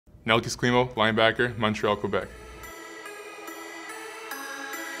Nelkas, Kwemo, linebacker, Montreal, Quebec.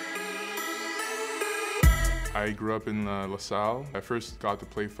 I grew up in LaSalle. I first got to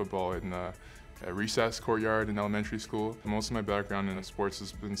play football in a recess courtyard in elementary school. Most of my background in sports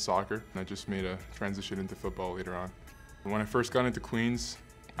has been soccer, and I just made a transition into football later on. When I first got into Queens,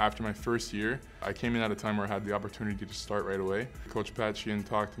 after my first year, I came in at a time where I had the opportunity to start right away. Coach Pat Sheehan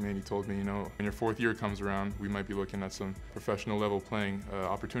talked to me and he told me, you know, when your fourth year comes around, we might be looking at some professional level playing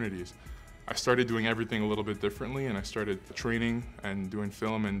opportunities. I started doing everything a little bit differently, and I started training and doing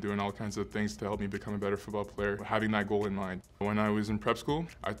film and doing all kinds of things to help me become a better football player, having that goal in mind. When I was in prep school,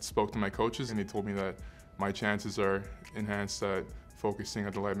 I spoke to my coaches and they told me that my chances are enhanced at focusing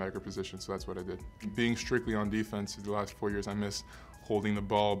at the linebacker position, so that's what I did. Being strictly on defense the last 4 years, I miss holding the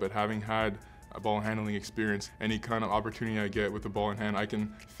ball, but having had a ball handling experience, any kind of opportunity I get with the ball in hand, I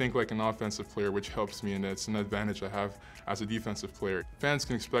can think like an offensive player, which helps me, and it's an advantage I have as a defensive player. Fans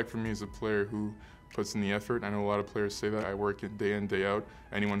can expect from me as a player who puts in the effort. I know a lot of players say that. I work it day in, day out.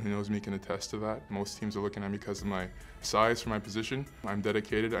 Anyone who knows me can attest to that. Most teams are looking at me because of my size for my position. I'm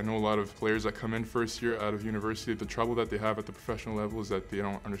dedicated. I know a lot of players that come in first year out of university. The trouble that they have at the professional level is that they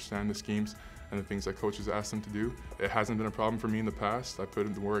don't understand the schemes and the things that coaches ask them to do. It hasn't been a problem for me in the past. I put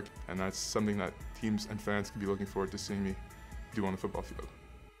in the work, and that's something that teams and fans can be looking forward to seeing me do on the football field.